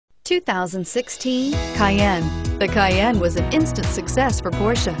2016 Cayenne. The Cayenne was an instant success for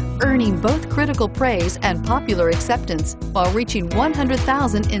Porsche, earning both critical praise and popular acceptance while reaching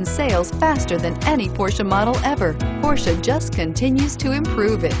 100,000 in sales faster than any Porsche model ever. Porsche just continues to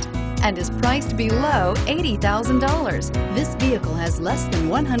improve it and is priced below $80,000. This vehicle has less than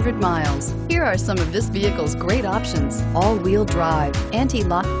 100 miles. Here are some of this vehicle's great options: all-wheel drive,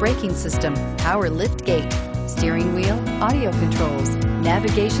 anti-lock braking system, power lift gate, steering wheel audio controls,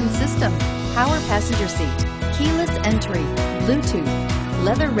 navigation system, power passenger seat, keyless entry, Bluetooth,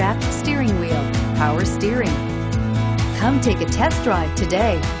 leather-wrapped steering wheel, power steering. Come take a test drive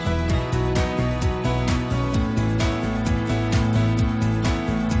today.